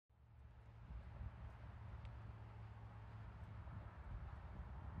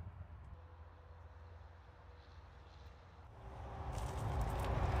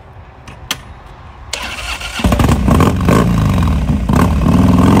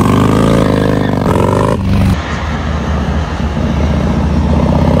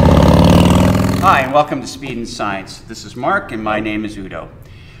and welcome to Speed and Science. This is Mark and my name is Udo.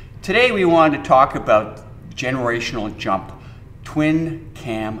 Today we wanted to talk about generational jump,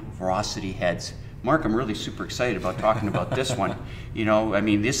 TwinCam FEROCITY heads. Mark, I'm really super excited about talking about this one. You know, I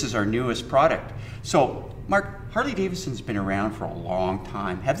mean, this is our newest product. So, Mark, Harley Davidson's been around for a long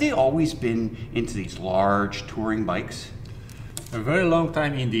time. Have they always been into these large touring bikes? A very long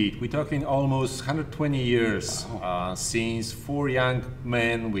time indeed. We're talking almost 120 years since four young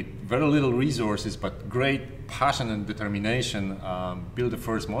men with very little resources but great passion and determination built the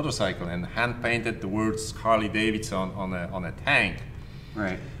first motorcycle and hand-painted the words Harley Davidson on a tank.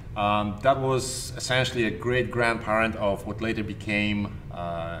 Right. That was essentially a great-grandparent of what later became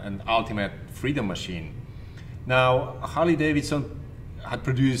an ultimate freedom machine. Now, Harley Davidson had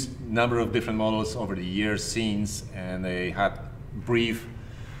produced a number of different models over the years since, and they had brief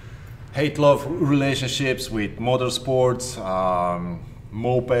hate-love relationships with motorsports,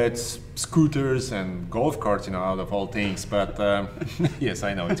 mopeds, scooters, and golf carts, you know, out of all things. But yes,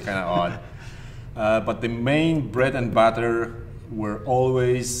 I know, it's kind of odd. But the main bread and butter were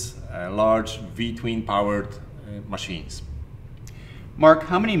always large V-twin powered machines. Mark,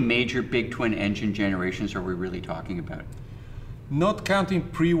 how many major big twin engine generations are we really talking about? Not counting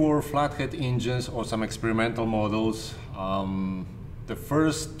pre-war flathead engines or some experimental models, the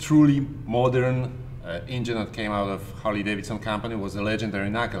first truly modern engine that came out of Harley Davidson company was the legendary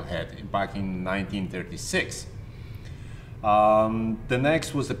Knucklehead back in 1936. The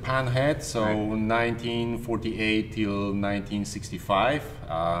next was the Panhead, so right. 1948 till 1965.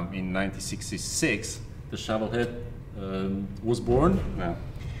 In 1966, the Shovelhead was born. Yeah.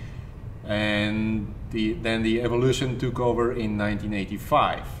 And then the evolution took over in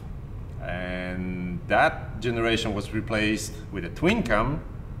 1985, and that generation was replaced with a TwinCam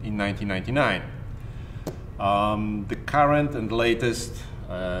in 1999. The current and latest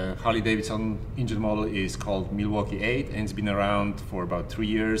Harley Davidson engine model is called Milwaukee 8, and it's been around for about 3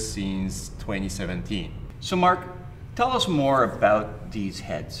 years, since 2017. So Mark, tell us more about these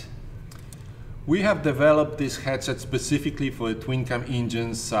heads. We have developed this headset specifically for a TwinCam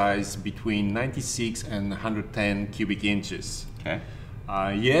engine size between 96 and 110 cubic inches. Okay.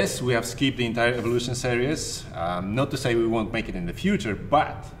 Yes, we have skipped the entire evolution series. Not to say we won't make it in the future,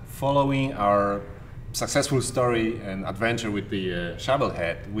 but following our successful story and adventure with the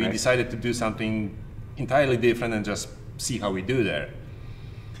Shovelhead, we decided to do something entirely different and just see how we do there.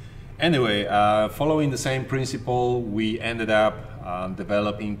 Anyway, following the same principle, we ended up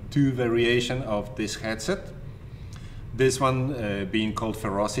developing two variations of this headset. This one being called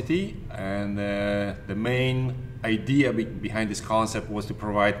FEROCITY, and the main idea behind this concept was to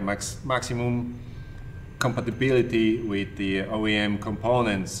provide maximum compatibility with the OEM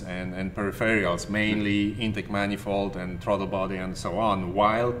components and peripherals, mainly intake manifold and throttle body and so on,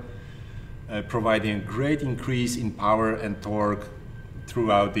 while providing a great increase in power and torque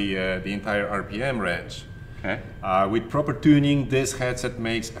throughout the entire RPM range. Okay. With proper tuning, this headset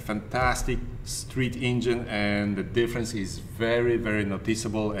makes a fantastic street engine, and the difference is very, very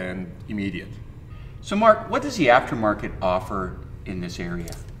noticeable and immediate. So Mark, what does the aftermarket offer in this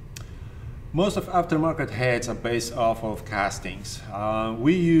area? Most of aftermarket heads are based off of castings.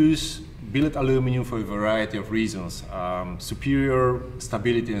 We use billet aluminum for a variety of reasons. Superior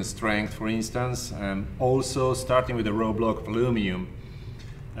stability and strength, for instance, and also starting with a raw block of aluminum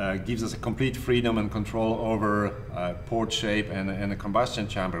gives us a complete freedom and control over port shape and a combustion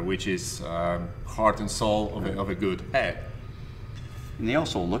chamber, which is heart and soul of a good head. And they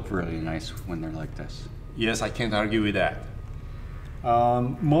also look really nice when they're like this. Yes, I can't argue with that.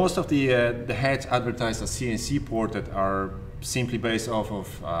 Most of the heads advertised as CNC ported are simply based off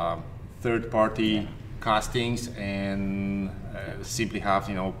of third-party castings and simply have,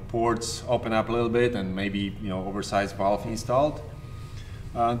 you know, ports open up a little bit and maybe, you know, oversized valve installed.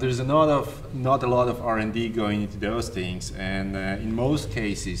 There's not a lot of R&D going into those things, and in most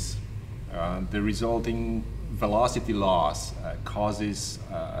cases the resulting velocity loss causes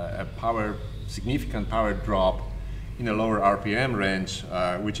a significant power drop in a lower RPM range,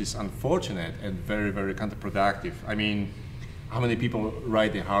 which is unfortunate and very, very counterproductive. I mean, how many people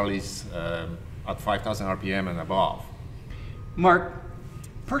ride the Harleys at 5,000 RPM and above? Mark,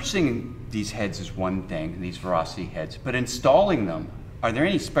 purchasing these heads is one thing, these FEROCITY heads, but installing them, are there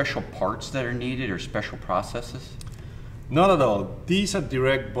any special parts that are needed or special processes? Not at all. These are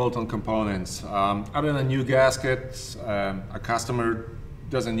direct bolt-on components. Other than new gaskets, a customer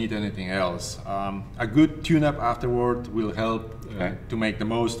doesn't need anything else. A good tune-up afterward will help to make the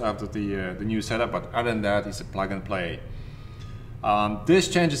most out of the new setup, but other than that, it's a plug and play. This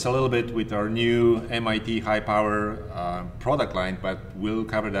changes a little bit with our new MIT high-power product line, but we'll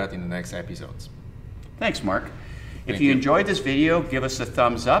cover that in the next episodes. Thanks, Mark. If Thank you you. enjoyed this video, give us a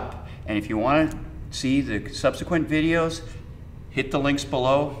thumbs up. And if you want to see the subsequent videos, hit the links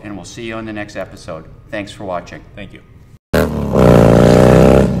below, and we'll see you on the next episode. Thanks for watching. Thank you.